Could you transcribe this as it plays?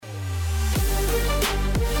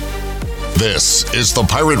This is the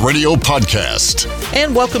Pirate Radio Podcast.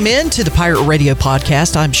 And welcome in to the Pirate Radio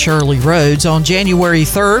Podcast. I'm Shirley Rhodes. On January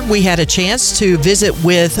 3rd, we had a chance to visit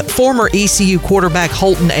with former ECU quarterback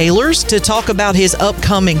Holton Ahlers to talk about his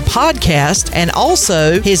upcoming podcast and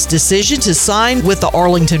also his decision to sign with the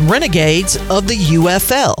Arlington Renegades of the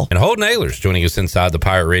UFL. And Holton Ahlers joining us inside the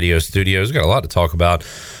Pirate Radio studios. We've got a lot to talk about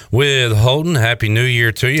with Holton. Happy New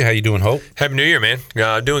Year to you. How you doing, Holt? Happy New Year, man.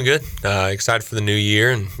 Doing good. Excited for the new year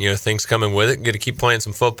and, things coming with it. Get to keep playing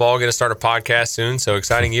some football. Get to start a podcast soon. So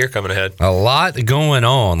exciting year coming ahead. A lot going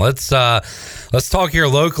on. Let's talk here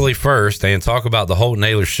locally first and talk about the Holton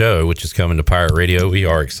Ahlers show, which is coming to Pirate Radio. We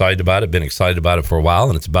are excited about it. Been excited about it for a while,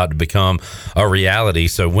 and it's about to become a reality.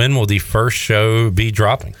 So when will the first show be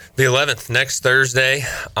dropping? The 11th, next Thursday.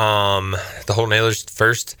 The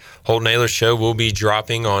Holton Ahlers show will be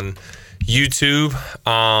dropping on YouTube,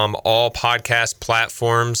 all podcast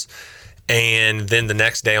platforms, and then the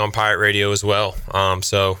next day on Pirate Radio as well.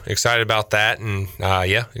 So excited about that, and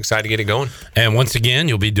excited to get it going. And once again,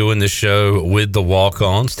 you'll be doing this show with the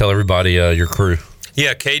walk-ons. Tell everybody your crew.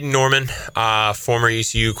 Yeah, Caden Norman, former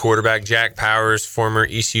ECU quarterback, Jack Powers, former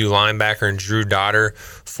ECU linebacker, and Drew Dotter,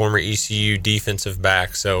 former ECU defensive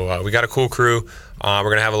back. So we got a cool crew. We're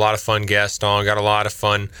going to have a lot of fun guests on. Got a lot of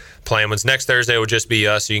fun playing ones. Next Thursday will just be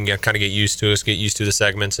us, so you can kind of get used to us, get used to the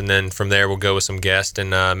segments, and then from there we'll go with some guests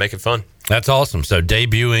and make it fun. That's awesome. So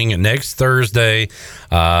debuting next Thursday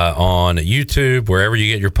on YouTube, wherever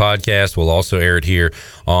you get your podcast. We'll also air it here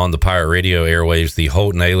on the Pirate Radio airwaves, the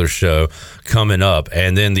Holton Ahlers show coming up.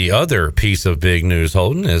 And then the other piece of big news,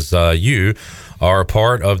 Holton, is you are a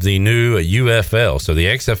part of the new UFL. So the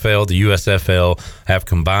XFL, the USFL have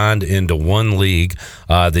combined into one league,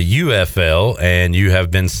 the UFL, and you have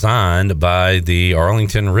been signed by the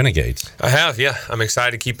Arlington Renegades. I have, yeah. I'm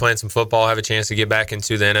excited to keep playing some football, have a chance to get back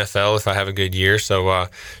into the NFL if I have a good year. So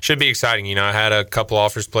should be exciting. I had a couple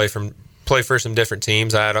offers play for some different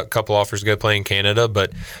teams. I had a couple offers to go play in Canada,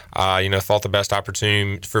 but thought the best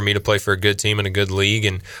opportunity for me to play for a good team in a good league,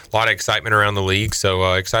 and a lot of excitement around the league.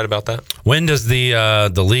 So excited about that. When does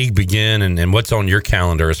the league begin, and what's on your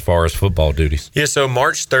calendar as far as football duties? Yeah, so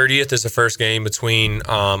March 30th is the first game between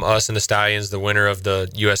us and the Stallions, the winner of the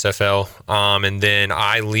USFL, and then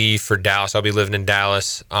I leave for Dallas. I'll be living in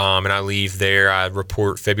Dallas, and I leave there. I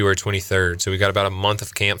report February 23rd. So we got about a month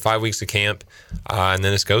of camp, 5 weeks of camp, and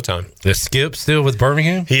then it's go time. Is Skip still with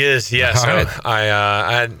Birmingham? He is, yeah. All so right.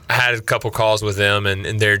 I had a couple calls with them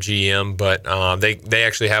and their GM, but they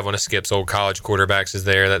actually have one of Skip's old college quarterbacks is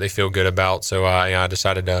there that they feel good about. So I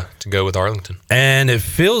decided to go with Arlington. And it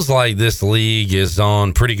feels like this league is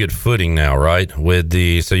on pretty good footing now, right?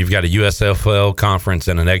 So you've got a USFL conference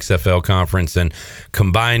and an XFL conference, and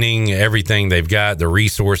combining everything they've got, the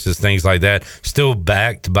resources, things like that, still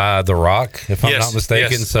backed by The Rock, if I'm not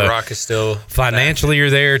mistaken. Yes, so The Rock is still financially you're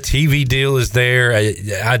there, TV deal is there.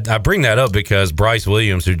 I bring that up because Bryce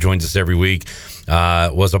Williams, who joins us every week,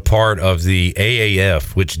 was a part of the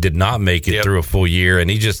AAF, which did not make it through a full year, and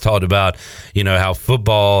he just talked about how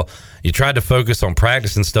football, you tried to focus on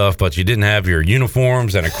practice and stuff, but you didn't have your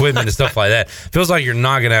uniforms and equipment and stuff like that. Feels like you're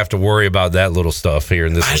not going to have to worry about that little stuff here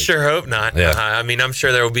in this league. I sure hope not. Yeah. I'm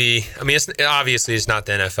sure there will be. Obviously it's not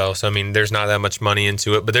the NFL, so there's not that much money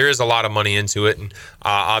into it, but there is a lot of money into it, and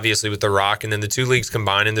obviously with The Rock, and then the two leagues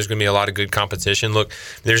combining, there's going to be a lot of good competition. Look,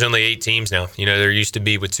 there's only 8 teams now. There used to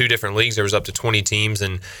be, with 2 different leagues, there was up to 20 teams,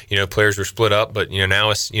 and players were split up, but now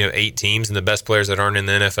it's 8 teams, and the best players that aren't in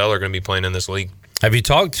the NFL are going to be playing in this league. Have you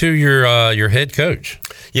talked to your head coach?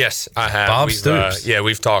 Yes, I have. Bob Stoops.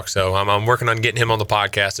 We've talked. So I'm working on getting him on the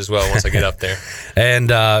podcast as well once I get up there. And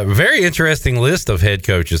very interesting list of head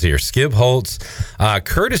coaches here. Skip Holtz,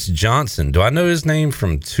 Curtis Johnson. Do I know his name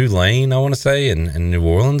from Tulane, I want to say, in New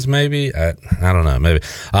Orleans maybe? I don't know, maybe.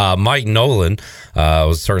 Mike Nolan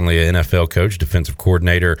was certainly an NFL coach, defensive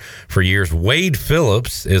coordinator for years. Wade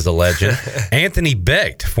Phillips is a legend. Anthony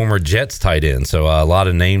Becht, former Jets tight end. So a lot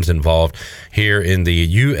of names involved here in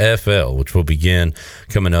the UFL, which will begin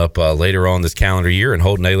coming up later on this calendar year, and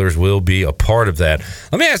Holton Ahlers will be a part of that.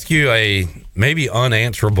 Let me ask you a maybe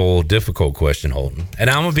unanswerable, difficult question, Holton. And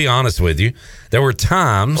I'm going to be honest with you. There were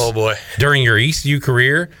times during your ECU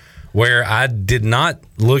career where I did not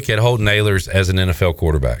look at Holton Ahlers as an NFL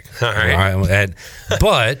quarterback. All right.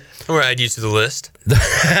 But I'm going to add you to the list.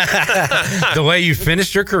 The way you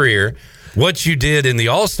finished your career, what you did in the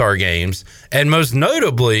All-Star games, and most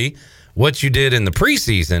notably what you did in the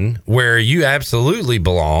preseason, where you absolutely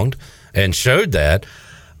belonged and showed that,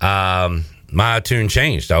 my tune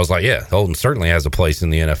changed. I was like, yeah, Holton certainly has a place in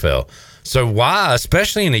the NFL. So why,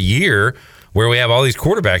 especially in a year where we have all these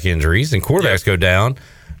quarterback injuries and quarterbacks go down,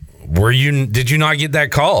 Did you not get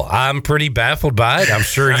that call? I'm pretty baffled by it. I'm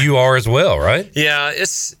sure you are as well, right? Yeah,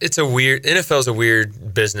 it's a weird, NFL is a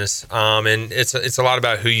weird business. And it's a lot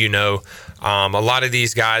about who you know. A lot of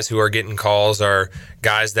these guys who are getting calls are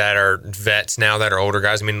guys that are vets now, that are older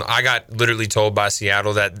guys. I mean, I got literally told by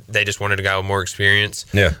Seattle that they just wanted a guy with more experience.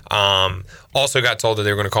 Yeah. Also got told that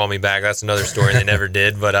they were going to call me back. That's another story. They never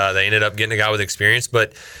did, but they ended up getting a guy with experience.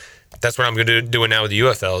 But that's what I'm going to do now with the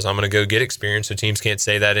UFLs. I'm going to go get experience, so teams can't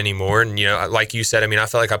say that anymore. And, like you said, I mean, I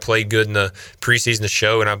felt like I played good in the preseason to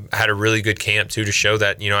show, and I had a really good camp, too, to show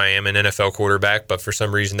that, I am an NFL quarterback. But for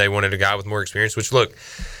some reason, they wanted a guy with more experience, which, look,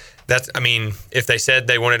 if they said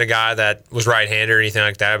they wanted a guy that was right-handed or anything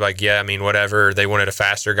like that, I'd be like, yeah, I mean, whatever. They wanted a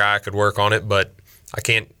faster guy, I could work on it, but I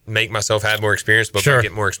can't make myself have more experience, but sure,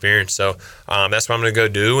 get more experience. So that's what I'm going to go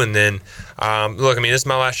do. And then, look, I mean, this is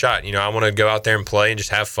my last shot. I want to go out there and play and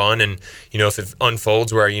just have fun. And, if it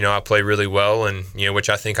unfolds where, I play really well and, which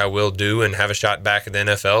I think I will do and have a shot back at the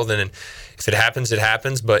NFL, then if it happens, it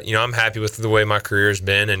happens. But, I'm happy with the way my career has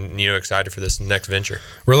been and, excited for this next venture.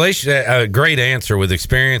 A great answer with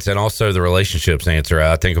experience and also the relationships answer.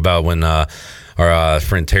 I think about when our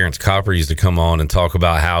friend Terrence Copper used to come on and talk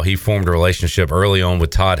about how he formed a relationship early on with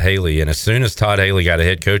Todd Haley. And as soon as Todd Haley got a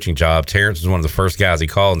head coaching job, Terrence was one of the first guys he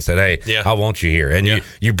called and said, hey, I want you here. And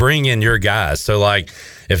you bring in your guys. So, like,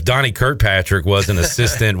 if Donnie Kirkpatrick was an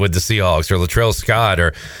assistant with the Seahawks or Latrell Scott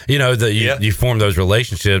or, you form those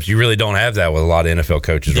relationships, you really don't have that with a lot of NFL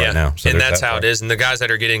coaches right now. So and that's how it is. And the guys that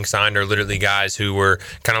are getting signed are literally guys who were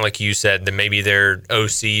kind of like you said, that maybe their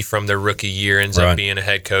OC from their rookie year ends up being a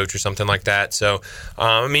head coach or something like that. So,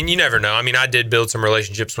 you never know. I mean, I did build some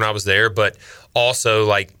relationships when I was there, but also,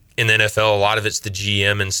 like, in the NFL, a lot of it's the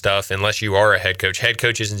GM and stuff, unless you are a head coach. Head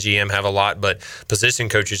coaches and GM have a lot, but position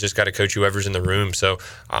coaches just got to coach whoever's in the room. So,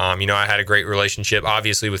 I had a great relationship,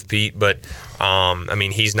 obviously, with Pete, but,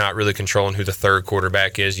 he's not really controlling who the third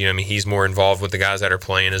quarterback is. He's more involved with the guys that are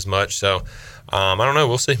playing as much. So, I don't know.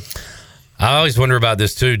 We'll see. I always wonder about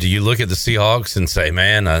this, too. Do you look at the Seahawks and say,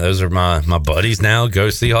 man, those are my buddies now, go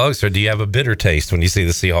Seahawks? Or do you have a bitter taste when you see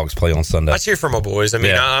the Seahawks play on Sunday? I cheer for my boys.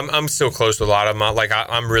 I'm still close with a lot of them.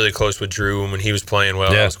 I'm really close with Drew, and when he was playing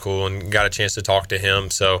well, that was cool, and got a chance to talk to him.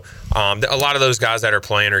 So a lot of those guys that are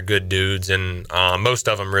playing are good dudes, and most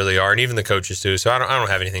of them really are, and even the coaches, too. So I don't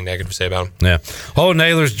have anything negative to say about them. Yeah. Holton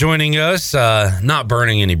Ahlers joining us, not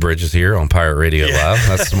burning any bridges here on Pirate Radio Live.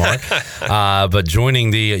 That's smart. But joining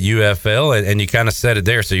the UFL. And you kind of said it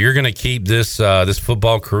there. So you're going to keep this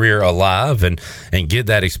football career alive and get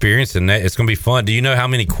that experience, and it's going to be fun. Do you know how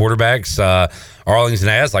many quarterbacks Arlington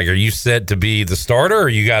has? Like, are you set to be the starter, or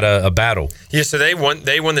you got a battle? Yeah, so they won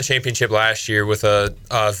the championship last year with a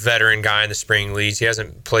veteran guy in the spring leagues. He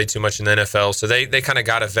hasn't played too much in the NFL, so they kind of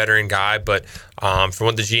got a veteran guy. But from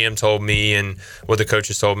what the GM told me and what the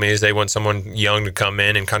coaches told me is they want someone young to come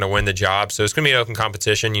in and kind of win the job. So it's going to be an open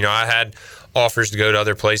competition. I had offers to go to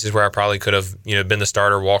other places where I probably could have been the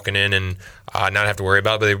starter walking in and not have to worry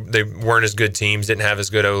about it, but they weren't as good teams, didn't have as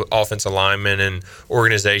good offensive linemen and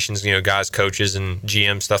organizations, guys, coaches and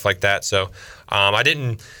GM, stuff like that. So I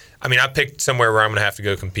picked somewhere where I'm going to have to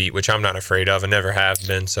go compete, which I'm not afraid of. I never have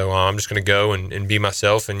been. So I'm just going to go and be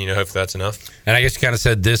myself, and hopefully that's enough. And I guess you kind of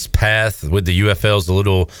said this path with the UFL is a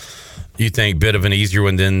little, you think, bit of an easier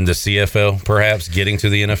one than the CFL, perhaps, getting to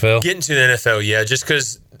the NFL? Getting to the NFL, yeah, just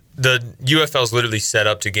because the UFL is literally set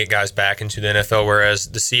up to get guys back into the NFL,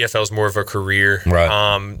 whereas the CFL is more of a career. Right.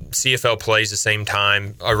 CFL plays the same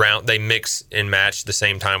time around. They mix and match the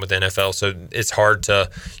same time with the NFL, so it's hard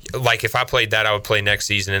to, like, if I played that, I would play next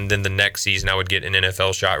season, and then the next season I would get an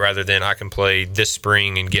NFL shot, rather than I can play this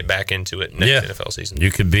spring and get back into it next NFL season.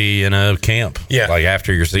 You could be in a camp, like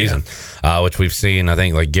after your season, which we've seen, I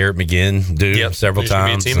think, like Garrett McGinn do several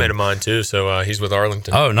times. He's a teammate of mine too, so he's with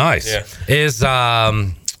Arlington. Oh, nice.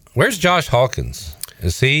 Yeah. Where's Josh Hawkins?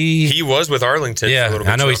 Is he? He was with Arlington for a little bit.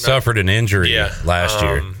 I know he suffered an injury last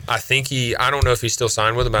year. I think I don't know if he's still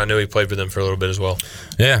signed with them, but I know he played with them for a little bit as well.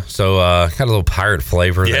 Yeah, so got a little pirate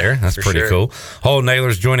flavor there. That's pretty cool. Holton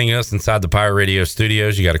Ahlers joining us inside the Pirate Radio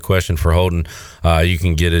studios. You got a question for Holton, you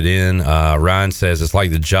can get it in. Ryan says, it's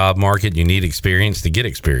like the job market. You need experience to get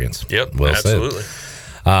experience. Yep, well absolutely. Said.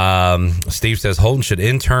 Steve says Holton should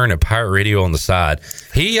intern at Pirate Radio on the side.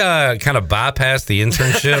 He kind of bypassed the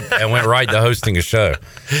internship and went right to hosting a show.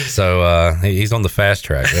 So he's on the fast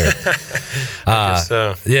track there.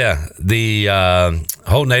 So. Yeah.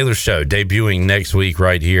 Holton Ahlers Show debuting next week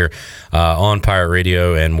right here on Pirate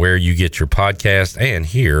Radio and where you get your podcast, and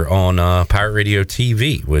here on Pirate Radio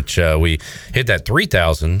TV, which we hit that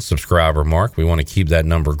 3,000 subscriber mark. We want to keep that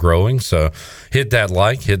number growing. So hit that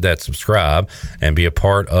like, hit that subscribe, and be a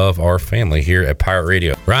part of our family here at Pirate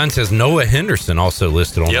Radio. Ryan says Noah Henderson also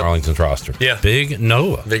listed on Arlington's roster. Yeah. Big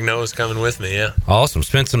Noah. Big Noah's coming with me, yeah. Awesome.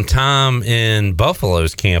 Spent some time in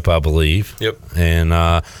Buffalo's camp, I believe. Yep. And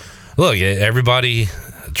look, everybody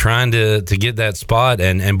trying to get that spot,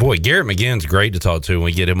 and boy, Garrett McGinn's great to talk to when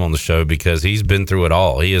we get him on the show, because he's been through it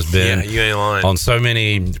all. He has been you ain't lying. on so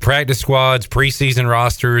many practice squads, preseason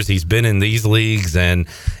rosters. He's been in these leagues, and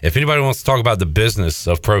if anybody wants to talk about the business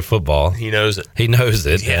of pro football, he knows it. He knows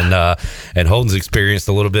it, yeah. And Holton's experienced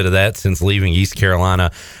a little bit of that since leaving East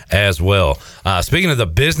Carolina as well. Speaking of the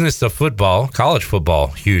business of football, college football,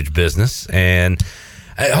 huge business, and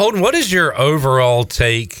Holton, what is your overall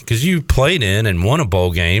take? Because you played in and won a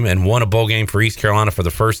bowl game for East Carolina for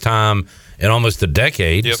the first time in almost a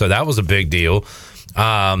decade. Yep. So that was a big deal.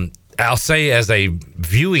 I'll say, as a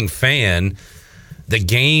viewing fan, the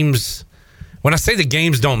games, when I say the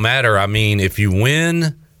games don't matter, I mean, if you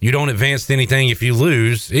win, you don't advance to anything. If you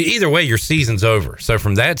lose, either way, your season's over. So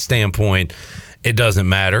from that standpoint, it doesn't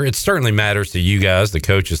matter. It certainly matters to you guys, the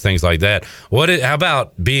coaches, things like that. How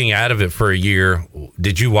about being out of it for a year?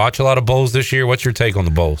 Did you watch a lot of bowls this year? What's your take on the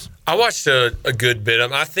bowls? I watched a good bit of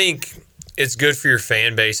them. I think it's good for your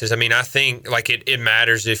fan bases. I mean, I think it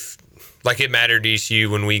matters it mattered to ECU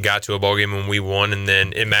when we got to a bowl game when we won, and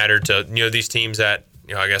then it mattered to these teams that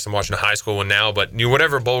I guess I'm watching a high school one now, but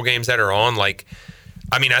whatever bowl games that are on, I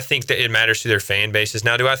think that it matters to their fan bases.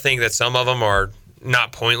 Now, do I think that some of them are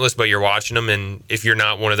not pointless, but you're watching them, and if you're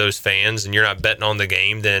not one of those fans and you're not betting on the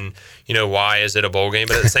game, then why is it a bowl game?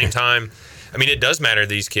 But at the same time, I mean, it does matter to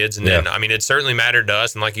these kids, and then it certainly mattered to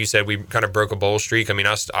us. And like you said, we kind of broke a bowl streak. I mean,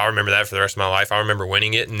 I remember that for the rest of my life. I remember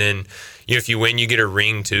winning it, and then if you win, you get a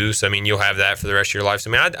ring too. So I mean, you'll have that for the rest of your life.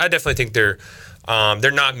 So I mean, I definitely think they're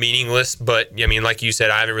not meaningless, but I mean, like you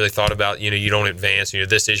said, I haven't really thought about you don't advance.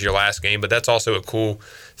 This is your last game, but that's also a cool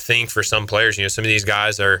thing for some players. Some of these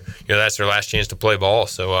guys are that's their last chance to play ball.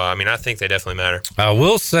 So I mean, I think they definitely matter. I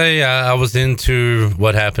will say I was into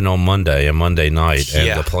what happened on Monday night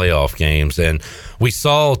and the playoff games, and we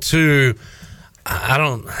saw two. I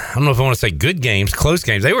don't know if I want to say good games, close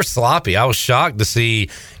games. They were sloppy. I was shocked to see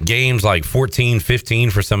games like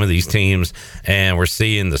 14-15 for some of these teams, and we're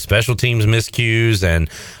seeing the special teams miscues, and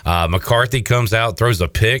McCarthy comes out, throws a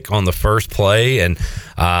pick on the first play, and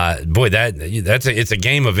boy, it's a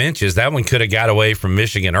game of inches. That one could have got away from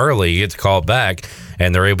Michigan early. He gets called back,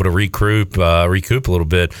 and they're able to recoup a little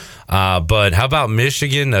bit. But how about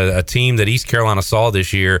Michigan, a team that East Carolina saw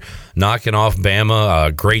this year, knocking off Bama?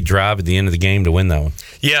 A great drive at the end of the game to win that one.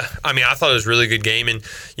 Yeah, I mean, I thought it was a really good game. And,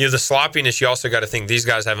 the sloppiness, you also got to think these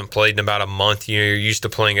guys haven't played in about a month. You're used to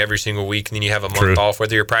playing every single week, and then you have a month off,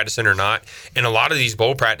 whether you're practicing or not. And a lot of these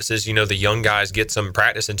bowl practices, the young guys get some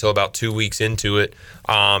practice until about 2 weeks into it,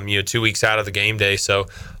 2 weeks out of the game day. So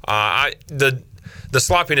the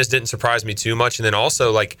sloppiness didn't surprise me too much. And then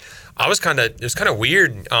also, it was kind of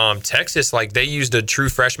weird. Texas, they used a true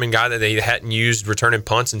freshman guy that they hadn't used returning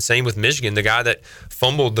punts, and same with Michigan, the guy that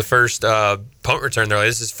fumbled the first punt return. They're like,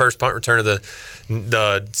 this is his first punt return of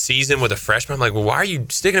the season with a freshman. I'm like, well, why are you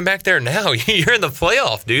sticking him back there now? You're in the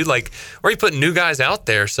playoff, dude. Why are you putting new guys out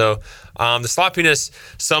there? So the sloppiness,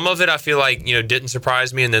 some of it I feel like didn't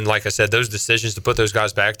surprise me, and then like I said, those decisions to put those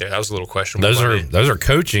guys back there, that was a little questionable. Those are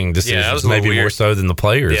coaching decisions, maybe more so than the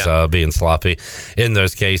players being sloppy in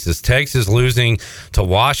those cases. Texas losing to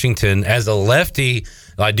Washington as a lefty.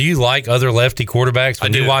 Do you like other lefty quarterbacks?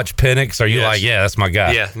 When you watch Penix, are you like, yeah, that's my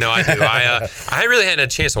guy? Yeah, no, I do. I really hadn't had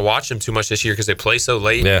a chance to watch them too much this year because they play so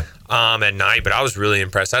late at night, but I was really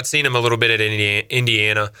impressed. I'd seen him a little bit at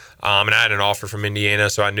Indiana, and I had an offer from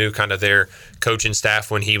Indiana, so I knew kind of their coaching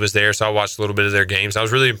staff when he was there, so I watched a little bit of their games. I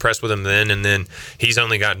was really impressed with him then, and then he's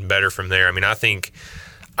only gotten better from there. I mean, I think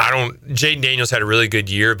Jaden Daniels had a really good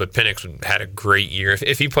year, but Penix had a great year.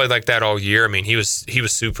 If he played like that all year, I mean, he was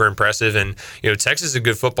super impressive. And Texas is a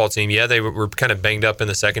good football team. Yeah, they were kind of banged up in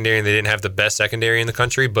the secondary, and they didn't have the best secondary in the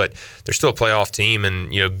country, but they're still a playoff team, and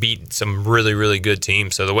beat some really, really good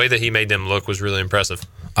teams. So the way that he made them look was really impressive.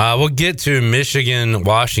 We'll get to Michigan,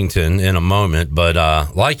 Washington in a moment, but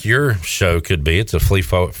like your show could be, it's a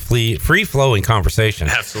free-flowing conversation.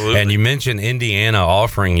 Absolutely. And you mentioned Indiana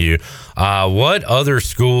offering you. What other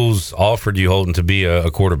schools offered you, Holton, to be a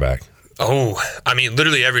quarterback? Oh, I mean,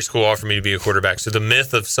 literally every school offered me to be a quarterback. So the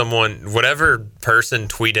myth of whatever person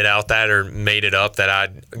tweeted out that or made it up that I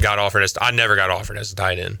never got offered as a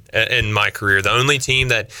tight end in my career. The only team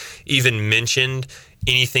that even mentioned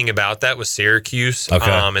anything about that was Syracuse.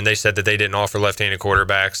 Okay. And they said that they didn't offer left-handed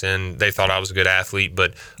quarterbacks, and they thought I was a good athlete.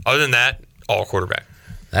 But other than that, all quarterback.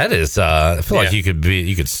 That is, I feel like you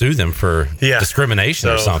could sue them for discrimination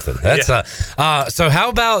or something. That's so. How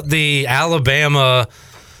about the Alabama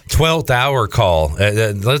 12th hour call?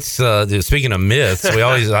 Let's speaking of myths, we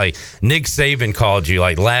always Nick Saban called you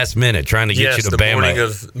last minute trying to get you to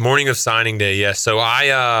Bama. Morning of signing day. Yes. So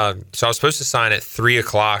I was supposed to sign at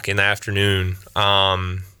 3:00 in the afternoon.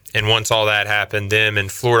 And once all that happened, them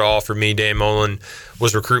and Florida offered me. Dan Mullen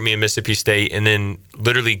was recruiting me in Mississippi State, and then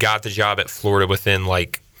literally got the job at Florida within a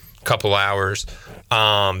couple hours.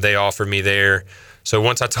 They offered me there. So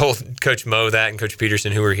once I told Coach Mo that and Coach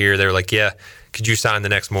Peterson, who were here, they were like, "Yeah, could you sign the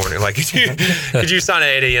next morning? Could you sign at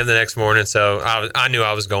 8 a.m. the next morning?" So I knew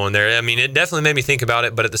I was going there. I mean, it definitely made me think about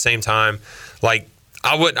it, but at the same time,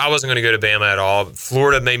 I wasn't going to go to Bama at all.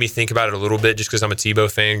 Florida made me think about it a little bit just because I'm a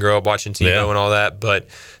Tebow fan, grew up watching Tebow and all that, but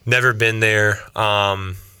never been there.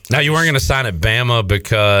 Now, you weren't going to sign at Bama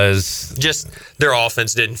because just their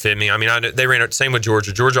offense didn't fit me. I mean, they ran same with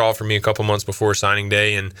Georgia. Georgia offered me a couple months before signing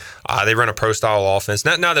day, and they run a pro-style offense.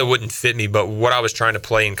 Not that it wouldn't fit me, but what I was trying to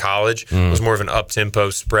play in college was more of an up-tempo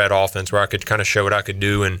spread offense where I could kind of show what I could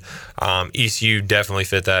do, and ECU definitely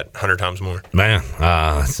fit that 100 times more. Man,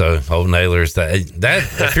 so Holton Ahlers, that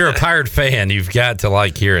if you're a Pirate fan, you've got to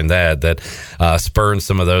like hearing that spurns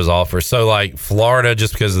some of those offers. So, Florida,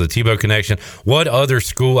 just because of the Tebow connection, what other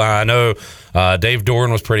school? I know Dave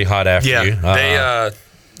Doran was pretty hot after you.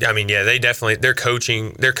 They definitely their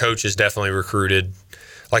coach is definitely recruited.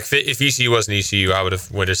 If ECU wasn't ECU, I would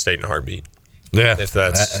have stayed in a heartbeat. Yeah, if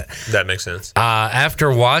that makes sense.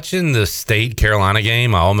 After watching the State Carolina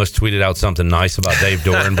game, I almost tweeted out something nice about Dave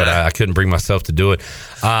Doran, but I couldn't bring myself to do it.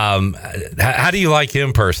 How do you like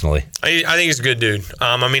him personally? I think he's a good dude.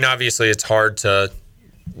 Obviously, it's hard to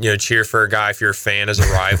cheer for a guy if you're a fan as a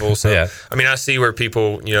rival. So, yeah. I see where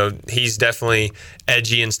people, he's definitely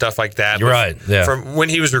edgy and stuff like that. You're right. Yeah. From when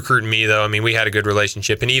he was recruiting me, though, we had a good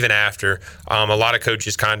relationship. And even after, a lot of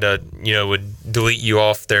coaches kind of, would delete you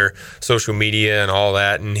off their social media and all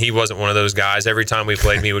that. And he wasn't one of those guys. Every time we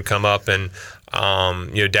played, he would come up and,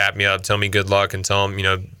 dap me up, tell me good luck, and tell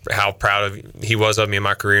him, how proud he was of me in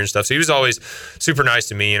my career and stuff. So he was always super nice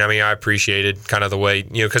to me, and I appreciated kind of the way,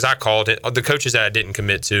 because I called it the coaches that I didn't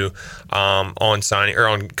commit to on signing or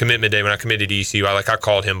on commitment day when I committed to ECU. I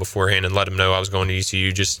called him beforehand and let him know I was going to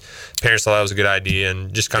ECU. Just parents thought that was a good idea,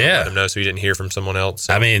 and just kind of let him know so he didn't hear from someone else.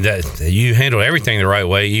 So. You handled everything the right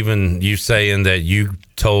way. Even you saying that you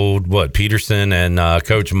told Peterson and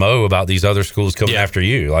Coach Mo about these other schools coming after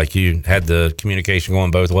you. You had the communication going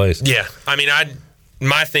both ways. Yeah,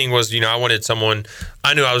 my thing was, I wanted someone.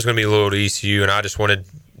 I knew I was going to be loyal to ECU, and I just wanted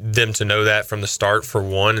them to know that from the start, for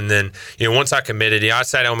one. And then, once I committed, I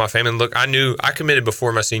sat down with my family and look, I knew I committed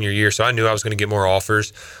before my senior year, so I knew I was going to get more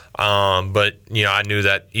offers. But I knew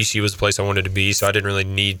that ECU was the place I wanted to be, so I didn't really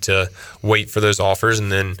need to wait for those offers.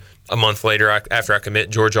 And then a month later, after I commit,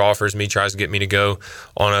 Georgia offers me, tries to get me to go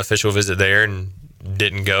on an official visit there, and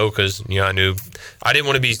didn't go because I knew I didn't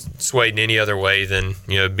want to be swayed in any other way than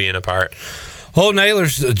being a Pirate. Holton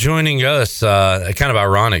Ahlers joining us. Kind of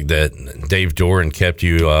ironic that Dave Doran kept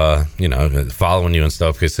you, following you and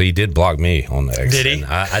stuff, because he did block me on the X. Did he?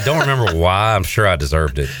 I don't remember why. I'm sure I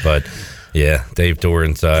deserved it, but yeah, Dave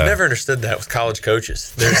Doran's. I've never understood that with college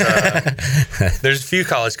coaches. There's a few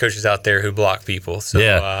college coaches out there who block people. So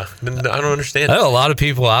I don't understand. I know a lot of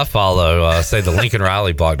people I follow say the Lincoln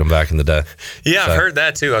Riley blocked them back in the day. Yeah, I've heard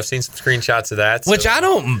that too. I've seen some screenshots of that. Which I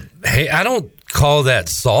don't call that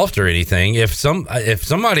soft or anything.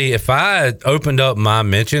 If I opened up my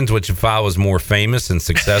mentions, which if I was more famous and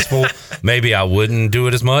successful, maybe I wouldn't do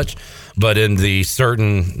it as much. But in the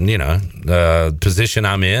certain, position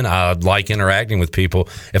I'm in, I like interacting with people.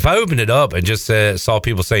 If I opened it up and just saw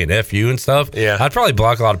people saying F you and stuff, I'd probably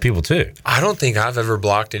block a lot of people too. I don't think I've ever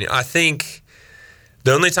blocked any. I think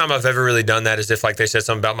the only time I've ever really done that is if they said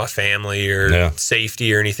something about my family or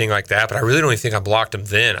safety or anything like that. But I really don't even think I blocked them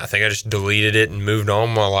then. I think I just deleted it and moved on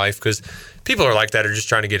with my life, because people are like that, are just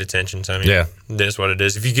trying to get attention. So, it is what it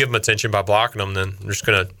is. If you give them attention by blocking them, then they're just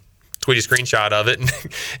going to tweet a screenshot of it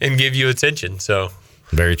and give you attention. So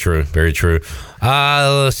very true. Very true.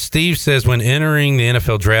 Steve says, when entering the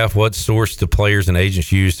NFL draft, what source do players and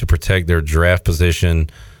agents use to protect their draft position?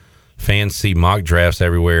 Fans see mock drafts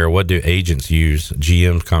everywhere. What do agents use?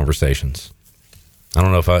 GM conversations. I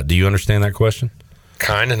don't know do you understand that question?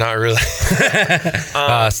 Kind of, not really.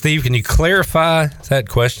 Steve, can you clarify that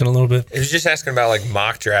question a little bit? It was just asking about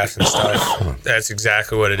mock drafts and stuff. That's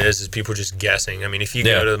exactly what it is people just guessing. If you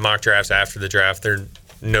go to the mock drafts after the draft, they're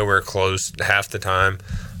nowhere close half the time.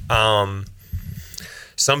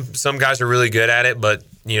 some guys are really good at it, but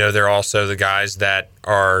they're also the guys that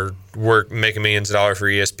are making millions of dollars for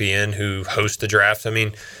ESPN who host the draft. I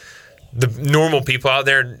mean, the normal people out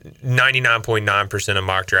there, 99.9% of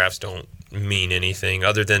mock drafts don't mean anything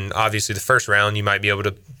other than obviously the first round you might be able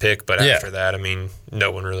to pick, but after that, I mean, no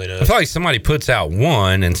one really knows. I feel like somebody puts out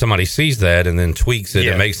one and somebody sees that and then tweaks it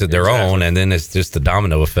and makes it their own, and then it's just the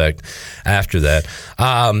domino effect after that.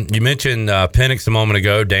 You mentioned Penix a moment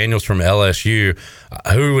ago, Daniels from LSU.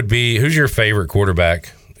 Who's your favorite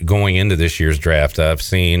quarterback going into this year's draft? I've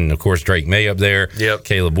seen, of course, Drake May up there. Yep.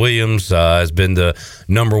 Caleb Williams has been the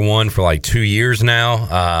number one for like 2 years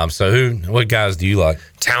now. So what guys do you like?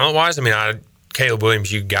 Talent-wise, I mean, Caleb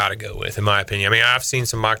Williams you got to go with, in my opinion. I mean, I've seen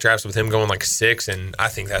some mock drafts with him going like 6, and I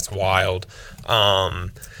think that's wild. I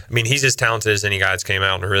mean, he's as talented as any guy that's came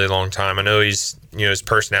out in a really long time. I know he's, his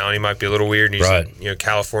personality might be a little weird. And he's a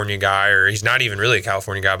California guy, or he's not even really a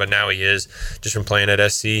California guy, but now he is just from playing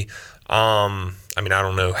at SC. I mean, I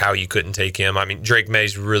don't know how you couldn't take him. I mean, Drake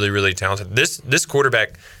May's really, really talented. This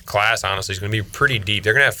quarterback class, honestly, is going to be pretty deep.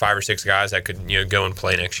 They're going to have 5 or 6 guys that could, go and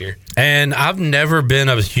play next year. And I've never been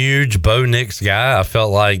a huge Bo Nix guy. I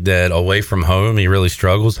felt like that away from home, he really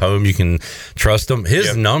struggles. Home, you can trust him.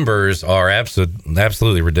 His numbers are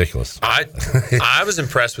absolutely ridiculous. I was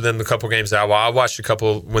impressed with him the couple games that I watched a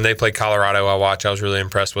couple when they played Colorado. I was really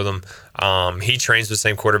impressed with him. He trains with the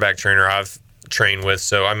same quarterback trainer I've trained with,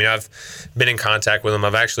 so I mean, I've been in contact with him.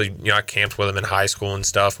 I've actually I camped with him in high school and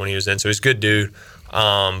stuff when he was in, so he's a good dude.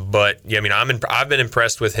 But yeah, I mean, I've been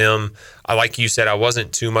impressed with him. Like you said, I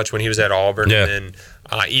wasn't too much when he was at Auburn, and then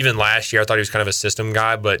even last year I thought he was kind of a system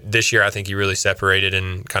guy, but this year I think he really separated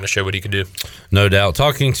and kind of showed what he could do. No doubt.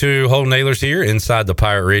 Talking to Holton Ahlers here inside the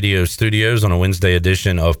Pirate Radio studios on a Wednesday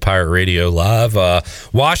edition of Pirate Radio Live.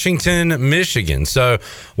 Washington, Michigan. So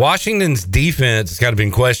Washington's defense has kind of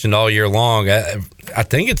been questioned all year long. I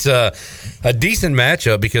think it's a decent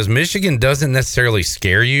matchup because Michigan doesn't necessarily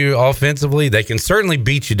scare you offensively. They can certainly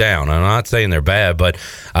beat you down. I'm not saying they're bad, but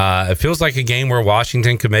it feels like a game where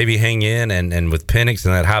Washington could maybe hang in, and with Penix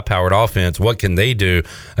and that high-powered offense, what can they do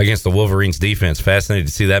against the Wolverines' defense? Fascinated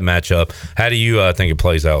to see that matchup. How do you think it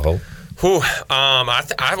plays out, Holt?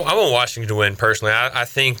 I want Washington to win personally. I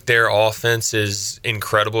think their offense is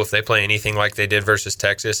incredible. If they play anything like they did versus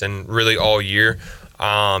Texas and really all year,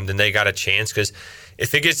 then they got a chance. Because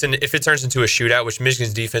if it turns into a shootout, which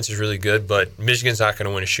Michigan's defense is really good, but Michigan's not going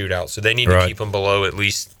to win a shootout, so they need to keep them below at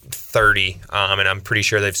least 30. And I'm pretty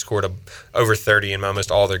sure they've scored over 30 in almost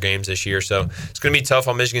all their games this year. So it's going to be tough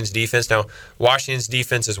on Michigan's defense. Now, Washington's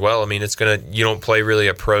defense as well. I mean, you don't play really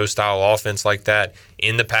a pro style offense like that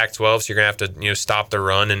in the Pac-12, so you're going to have to stop the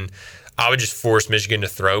run, and I would just force Michigan to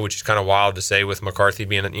throw, which is kind of wild to say with McCarthy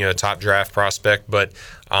being a top draft prospect. But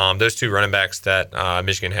those 2 running backs that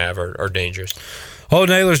Michigan have are dangerous.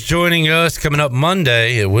 Holton Ahlers joining us. Coming up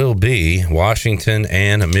Monday, it will be Washington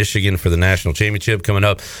and Michigan for the national championship. Coming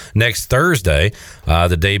up next Thursday,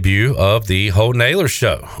 the debut of the Holton Ahlers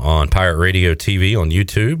Show on Pirate Radio TV on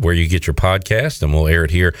YouTube, where you get your podcast, and we'll air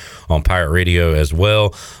it here on Pirate Radio as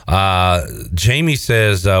well. Jamie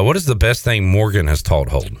says, what is the best thing Morgan has taught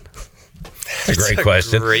Holton? That's a great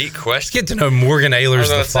question. Great question. Let's get to know Morgan Ahlers,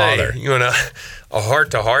 the father. You want a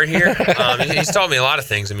heart-to-heart here? He's taught me a lot of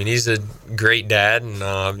things. I mean, he's a great dad, and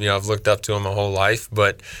I've looked up to him my whole life.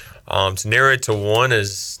 But to narrow it to one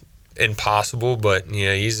is impossible. But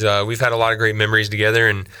we've had a lot of great memories together,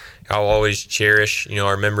 and I'll always cherish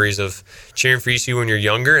our memories of cheering for ECU when you're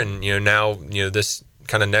younger, and now this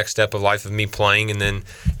kind of next step of life of me playing, and then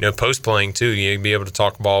post playing too. Be able to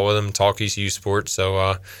talk ball with him, talk ECU sports.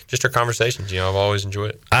 So just our conversations. I've always enjoyed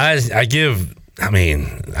it. I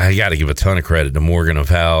got to give a ton of credit to Morgan of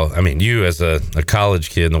how, you as a college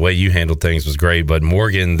kid and the way you handled things was great, but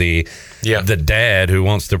Morgan, the dad who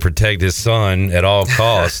wants to protect his son at all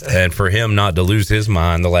costs, and for him not to lose his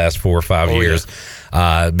mind the last 4 or 5 years.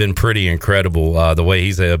 Been pretty incredible the way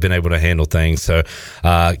he's been able to handle things. So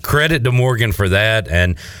credit to Morgan for that.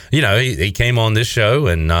 And, he came on this show,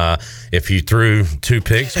 and if you threw 2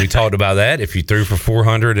 picks, we talked about that. If you threw for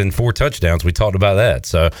 404 touchdowns, we talked about that.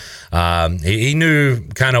 So he knew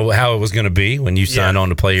kind of how it was going to be when you signed on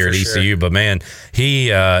to play here at ECU. Sure. But, man,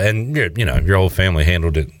 he and, your whole family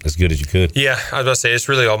handled it as good as you could. Yeah, I was about to say, it's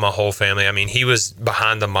really all my whole family. I mean, he was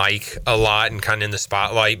behind the mic a lot and kind of in the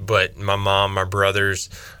spotlight, but my mom, my brother,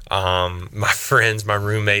 my friends, my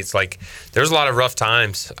roommates, there was a lot of rough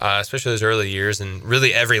times, especially those early years, and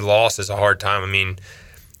really every loss is a hard time. I mean,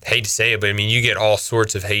 hate to say it, but you get all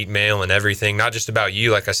sorts of hate mail and everything, not just about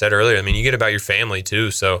you, like I said earlier. You get about your family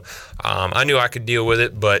too. So I knew I could deal with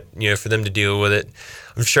it, but for them to deal with it,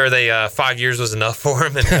 I'm sure they 5 years was enough for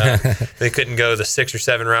him, and they couldn't go the 6 or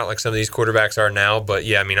 7 route like some of these quarterbacks are now. But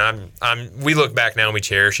yeah, I mean, we look back now and we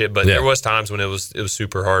cherish it, but there was times when it was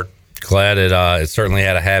super hard. Glad it certainly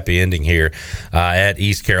had a happy ending here at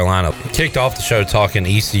East Carolina. Kicked off the show talking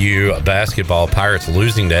ECU basketball. Pirates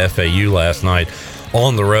losing to FAU last night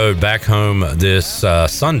on the road, back home this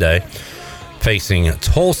Sunday, facing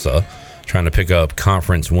Tulsa, trying to pick up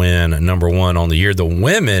conference win number 1 on the year. The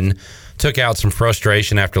women took out some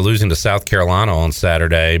frustration after losing to South Carolina on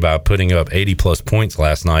Saturday by putting up 80-plus points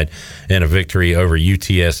last night in a victory over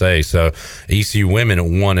UTSA. So ECU women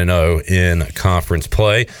 1-0 in conference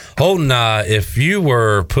play. Holton, if you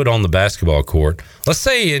were put on the basketball court, let's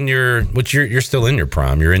say you're still in your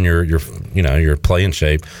prime, you're in your playing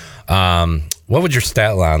shape. What would your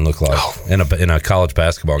stat line look like in a college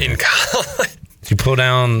basketball game? In college. You pull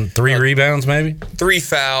down 3 rebounds, maybe? 3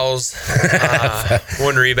 fouls,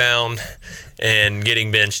 1 rebound, and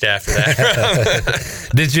getting benched after that.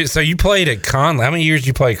 Did you? So you played at Conley. How many years did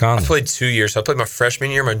you play at Conley? I played 2 years. So I played my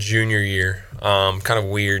freshman year, my junior year. Kind of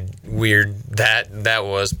weird that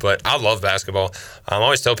was, but I love basketball. I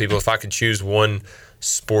always tell people if I could choose one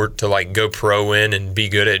sport to like go pro in and be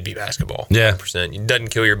good at, it'd be basketball. 100%. It doesn't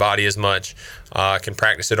kill your body as much. Can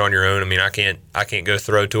practice it on your own. I mean, I can't go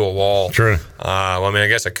throw to a wall. True. Well, I mean, I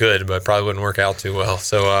guess I could, but it probably wouldn't work out too well.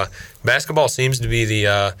 So basketball seems to be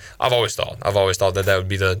the I've always thought that would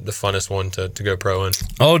be the funnest one to go pro in.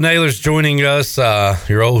 Holton Ahlers joining us,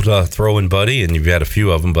 your old throwing buddy, and you've had a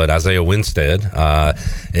few of them, but Isaiah Winstead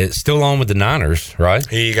is still on with the Niners, right?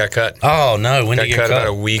 He got cut. Oh no, when did he get cut? About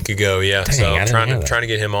a week ago. Yeah. Dang, so I'm trying to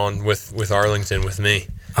get him on with Arlington with me.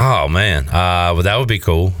 Oh man, well that would be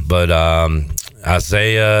cool. But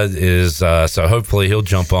Isaiah is so hopefully he'll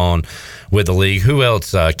jump on with the league. Who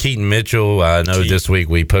else? Keaton Mitchell. I know this week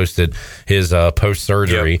we posted his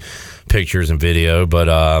post-surgery pictures and video. But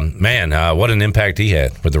man, what an impact he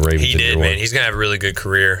had with the Ravens. He did, man. He's gonna have a really good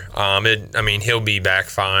career. He'll be back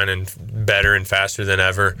fine and better and faster than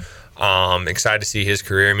ever. Excited to see his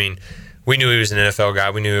career. I mean, we knew he was an NFL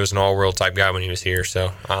guy. We knew he was an all-world type guy when he was here.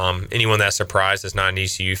 So anyone that's surprised that's not an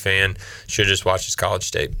ECU fan should just watch his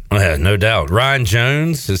college tape. Yeah, no doubt. Ryan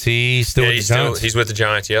Jones, is he still with the Giants? He's with the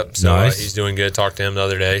Giants, yep. So nice. He's doing good. Talked to him the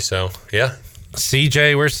other day. So, yeah.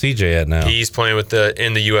 CJ, where's CJ at now? He's playing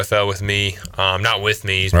in the UFL with me. Not with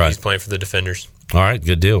me. He's playing for the Defenders. All right,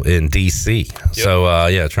 good deal. In D.C. Yep.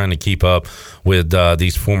 So, trying to keep up with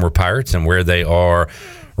these former Pirates and where they are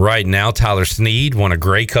right now. Tyler Snead won a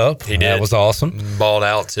Grey Cup. He did. That was awesome. Balled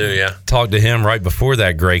out, too, yeah. Talked to him right before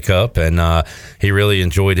that Grey Cup, and he really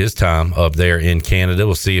enjoyed his time up there in Canada.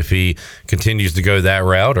 We'll see if he continues to go that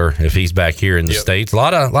route or if he's back here in the States. A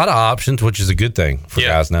lot of options, which is a percent for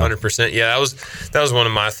guys now. 100%. Yeah, that was one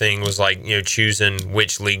of my things was like, choosing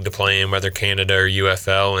which league to play in, whether Canada or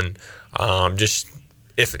UFL, and just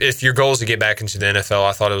if your goal is to get back into the NFL,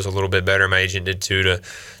 I thought it was a little bit better. My agent did too to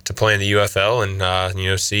play in the UFL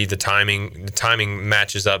and see the timing. The timing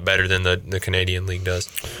matches up better than the Canadian league does.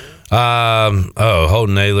 Holton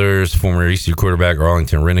Ahlers, former ECU quarterback,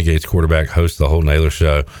 Arlington Renegades quarterback, hosts the Holton Ahlers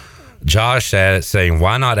Show. Josh added saying,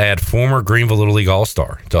 "Why not add former Greenville Little League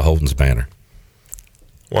All-Star to Holton's banner?"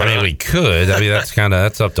 We could.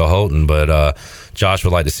 That's up to Holton, but Josh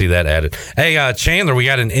would like to see that added. Hey, Chandler, we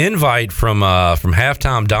got an invite from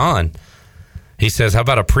Halftime Don. He says, how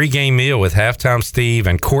about a pregame meal with Halftime Steve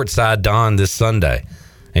and Courtside Don this Sunday?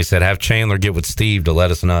 He said, have Chandler get with Steve to let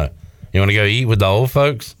us know. You want to go eat with the old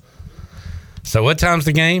folks? So what time's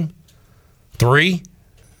the game? 3?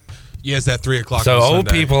 Yeah, it's at 3 o'clock. So old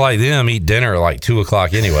people like them eat dinner at like 2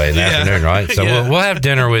 o'clock anyway in the afternoon, right? So we'll have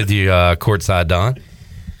dinner with you, Courtside Don.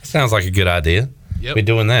 Sounds like a good idea. Yep. Be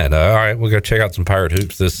doing that. All right, we'll go check out some Pirate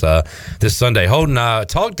Hoops this Sunday. Holton,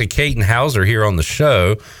 talked to Caden Hauser here on the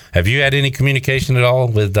show. Have you had any communication at all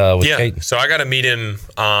with Caden? So I got to meet him.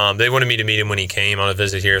 They wanted me to meet him when he came on a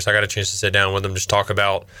visit here, so I got a chance to sit down with him, just talk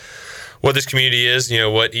about what this community is,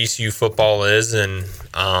 what ECU football is, and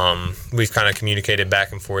we've kind of communicated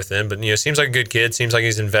back and forth then. But, seems like a good kid. Seems like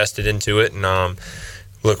he's invested into it, and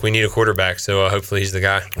look, we need a quarterback, so hopefully he's the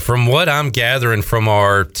guy. From what I'm gathering from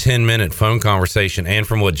our 10-minute phone conversation and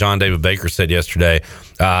from what John David Baker said yesterday,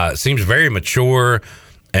 seems very mature,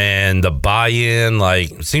 and the buy-in,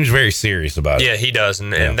 seems very serious about it. Yeah, he does,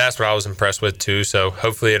 and that's what I was impressed with, too, so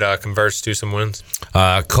hopefully it converts to some wins.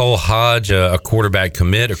 Cole Hodge, a quarterback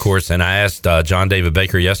commit, of course, and I asked John David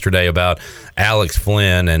Baker yesterday about Alex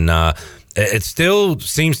Flynn, and it still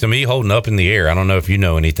seems to me holding up in the air. I don't know if you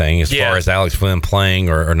know anything as far as Alex Flynn playing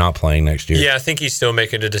or not playing next year. Yeah, I think he's still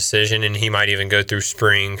making a decision, and he might even go through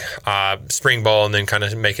spring ball and then kind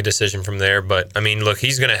of make a decision from there. But, I mean, look,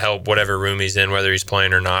 he's going to help whatever room he's in, whether he's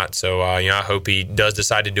playing or not. So, I hope he does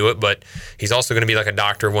decide to do it. But he's also going to be like a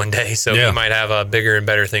doctor one day, so he might have bigger and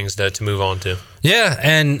better things to move on to. Yeah,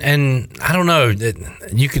 and I don't know,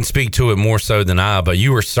 you can speak to it more so than I, but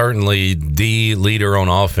you were certainly the leader on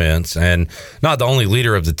offense, and not the only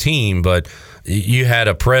leader of the team, but you had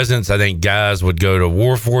a presence. I think guys would go to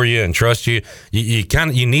war for you and trust you.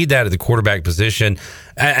 You need that at the quarterback position.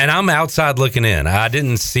 And I'm outside looking in. I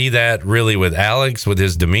didn't see that really with Alex, with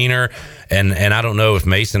his demeanor, and I don't know if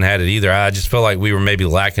Mason had it either. I just feel like we were maybe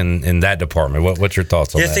lacking in that department. What's your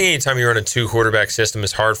thoughts on that? I think anytime you run a 2-quarterback system,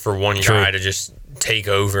 it's hard for one guy to just take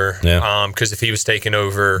over. Yeah. Because if he was taking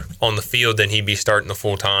over on the field, then he'd be starting the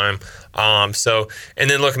full time. And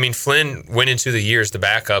then look, I mean, Flynn went into the year as the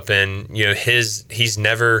backup, and he's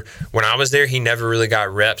never, when I was there, he never really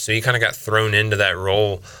got reps, so he kind of got thrown into that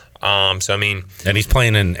role. And he's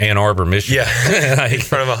playing in Ann Arbor, Michigan. Yeah, in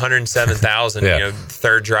front of 107,000.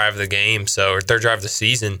 Third drive of the game, or third drive of the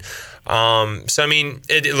season.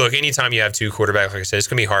 Look, anytime you have 2 quarterbacks, like I said, it's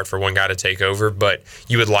going to be hard for one guy to take over, but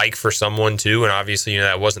you would like for someone to, and obviously,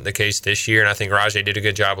 that wasn't the case this year, and I think Rajay did a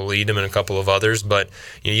good job of leading him and a couple of others, but,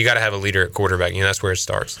 you got to have a leader at quarterback. That's where it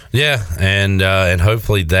starts. Yeah, and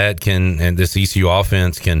hopefully this ECU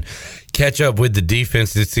offense can catch up with the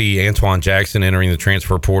defense to see Antoine Jackson entering the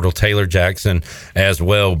transfer portal, Taylor Jackson as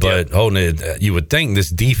well. But you would think this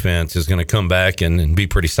defense is going to come back and be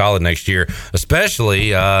pretty solid next year, especially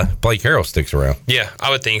Blake Harrell sticks around. Yeah, I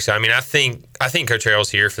would think so. I mean, I think Coach Harrell's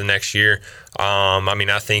here for the next year.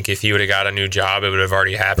 I think if he would have got a new job, it would have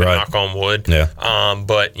already happened, knock on wood. Yeah.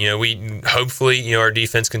 But, we hopefully, our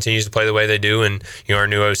defense continues to play the way they do, and, our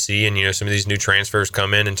new OC and, some of these new transfers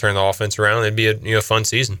come in and turn the offense around. It'd be a fun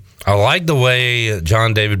season. I like the way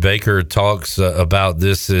John David Baker talks about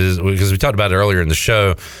this, because we talked about it earlier in the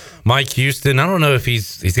show. Mike Houston, I don't know if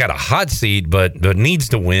he's got a hot seat, but needs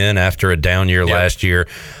to win after a down year last year.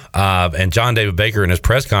 And John David Baker in his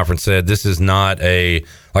press conference said this is not a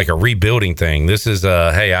rebuilding thing. This is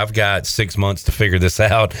hey, I've got 6 months to figure this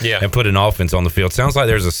out and put an offense on the field. Sounds like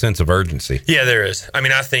there's a sense of urgency. Yeah, there is.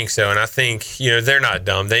 I think so. And I think, they're not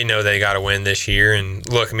dumb. They know they got to win this year. And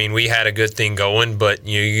look, we had a good thing going, but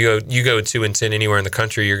you go 2-10 anywhere in the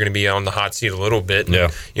country, you're going to be on the hot seat a little bit. And,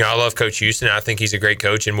 I love Coach Houston. I think he's a great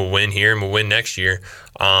coach and will win here and will win next year.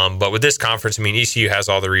 But with this conference, ECU has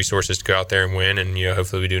all the resources to go out there and win, and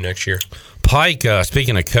hopefully we do next year. Pike,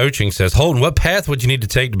 speaking of coaching, says, Holton, what path would you need to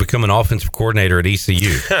take to become an offensive coordinator at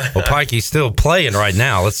ECU? Well, Pike, he's still playing right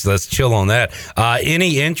now. Let's chill on that.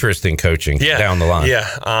 Any interest in coaching down the line? Yeah,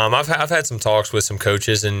 I've had some talks with some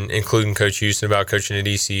coaches, and including Coach Houston, about coaching at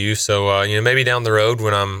ECU. So maybe down the road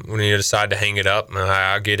when you decide to hang it up,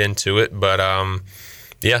 I'll get into it. But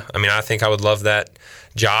I think I would love that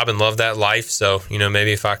job and love that life. So,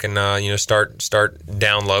 maybe if I can, start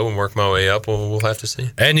down low and work my way up, we'll have to see.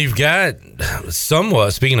 And you've got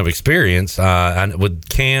somewhat, speaking of experience, with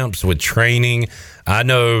camps, with training, I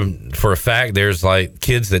know for a fact there's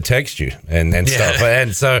kids that text you and stuff.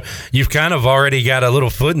 And so you've kind of already got a little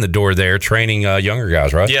foot in the door there training younger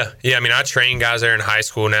guys, right? Yeah. I train guys there in high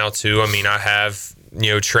school now too. I have,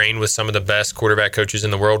 trained with some of the best quarterback coaches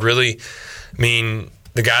in the world. Really,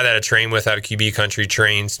 the guy that I train with out of QB country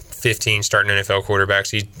trains 15 starting NFL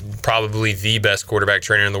quarterbacks. He's probably the best quarterback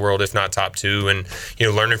trainer in the world, if not top 2. And,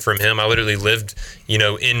 learning from him, I literally lived,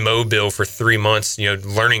 in Mobile for 3 months,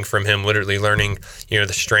 learning from him, literally learning,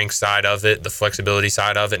 the strength side of it, the flexibility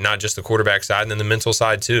side of it, not just the quarterback side, and then the mental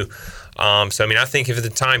side too. I think if the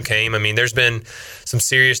time came, there's been some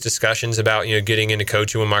serious discussions about, getting into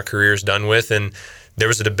coaching when my career is done with. And there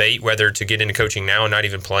was a debate whether to get into coaching now and not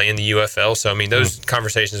even play in the UFL. So, those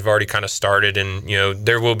conversations have already kind of started, and,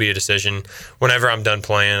 there will be a decision whenever I'm done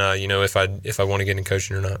playing, if I want to get into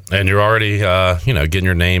coaching or not. And you're already, getting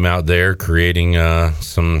your name out there, creating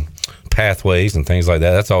some pathways and things like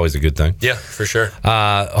that. That's always a good thing. Yeah, for sure.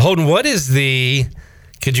 Holton,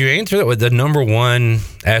 could you answer that with the number one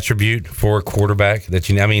attribute for a quarterback that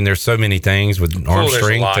there's so many things with arm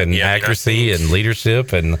strength and accuracy and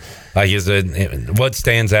leadership, and what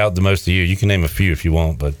stands out the most to you? You can name a few if you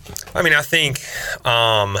want, but I think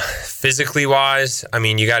physically wise,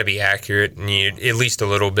 you got to be accurate, and at least a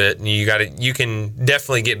little bit. And you can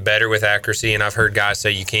definitely get better with accuracy. And I've heard guys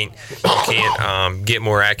say you can't get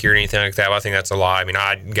more accurate or anything like that. Well, I think that's a lie.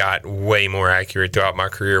 I got way more accurate throughout my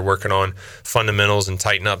career working on fundamentals and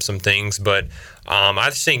tighten up some things, but I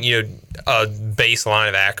just think, a baseline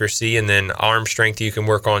of accuracy and then arm strength you can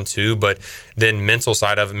work on too. But then mental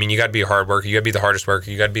side of it, I mean, you got to be a hard worker. You got to be the hardest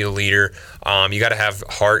worker. You got to be a leader. You got to have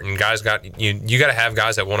heart, and guys you got to have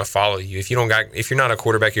guys that want to follow you. If you're not a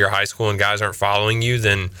quarterback at your high school and guys aren't following you,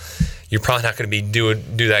 then you're probably not going to be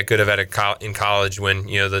do that good of in college when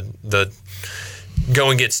the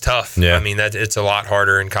going gets tough. Yeah. I mean, it's a lot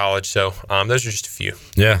harder in college. So those are just a few.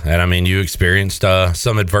 Yeah, and I mean, you experienced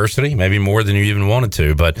some adversity, maybe more than you even wanted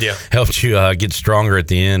to, but helped you get stronger at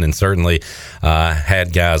the end, and certainly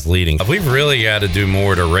had guys leading. We've really got to do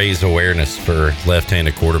more to raise awareness for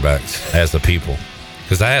left-handed quarterbacks as a people.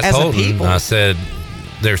 Because I asked Holton, I said,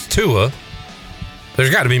 there's Tua.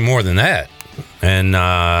 There's got to be more than that. And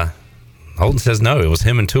Holton says no, it was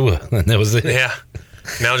him and Tua, and that was it. Yeah.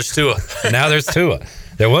 Now there's Tua. Now there's Tua.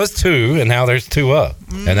 There was two, and now there's Tua,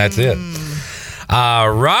 and that's it.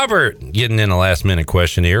 Robert, getting in a last-minute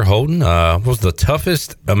question here. Holton, what was the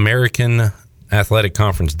toughest American Athletic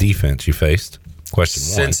Conference defense you faced? Question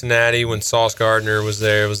one. Cincinnati, when Sauce Gardner was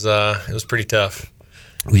there, it was pretty tough.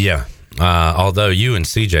 Yeah. Although you and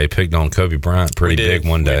CJ picked on Kobe Bryant pretty big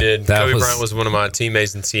one day. We did. Kobe Bryant was one of my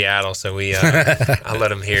teammates in Seattle, so I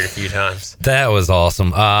let him hear it a few times. That was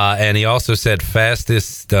awesome. And he also said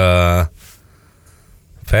fastest D,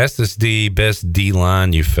 best D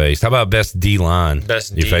line you faced. How about best D line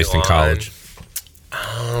you faced in college?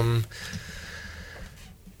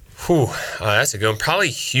 That's a good one. Probably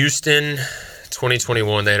Houston.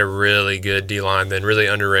 2021, they had a really good D-line, then really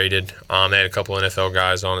underrated. They had a couple NFL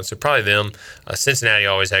guys on it, so probably them. Cincinnati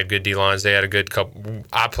always had good D-lines. They had a good couple.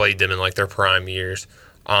 I played them in like their prime years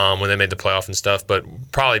when they made the playoff and stuff, but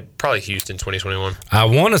probably Houston 2021. I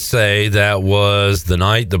want to say that was the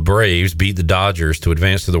night the Braves beat the Dodgers to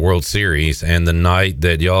advance to the World Series, and the night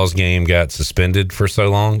that y'all's game got suspended for so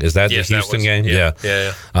long. Is that the Houston game? Yeah.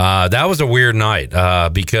 That was a weird night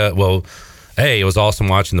because, well, A, it was awesome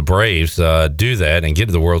watching the Braves do that and get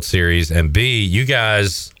to the World Series, and B, you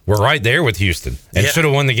guys were right there with Houston and should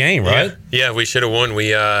have won the game, right? Yeah, we should have won.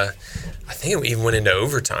 We, I think it even went into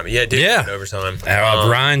overtime. Yeah, it did go into overtime.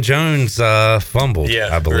 Ryan Jones fumbled,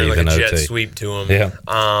 I believe, like in a OT. jet sweep to him.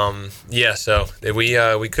 Yeah. So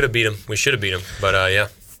we could have beat him. We should have beat him, but yeah.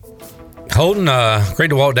 Holton, great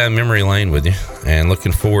to walk down memory lane with you, and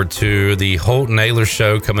looking forward to the Holton Ahlers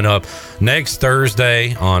show coming up next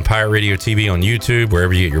Thursday on Pirate Radio TV on YouTube,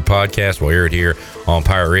 wherever you get your podcast. We'll air it here on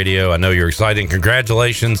Pirate Radio. I know you're excited.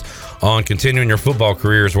 Congratulations on continuing your football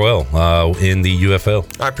career as well in the UFL.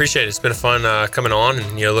 I appreciate it. It's been a fun coming on,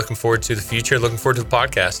 and looking forward to the future. Looking forward to the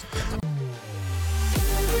podcast.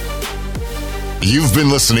 You've been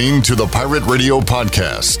listening to the Pirate Radio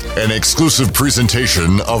Podcast, an exclusive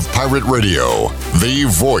presentation of Pirate Radio, the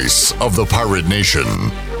voice of the Pirate Nation.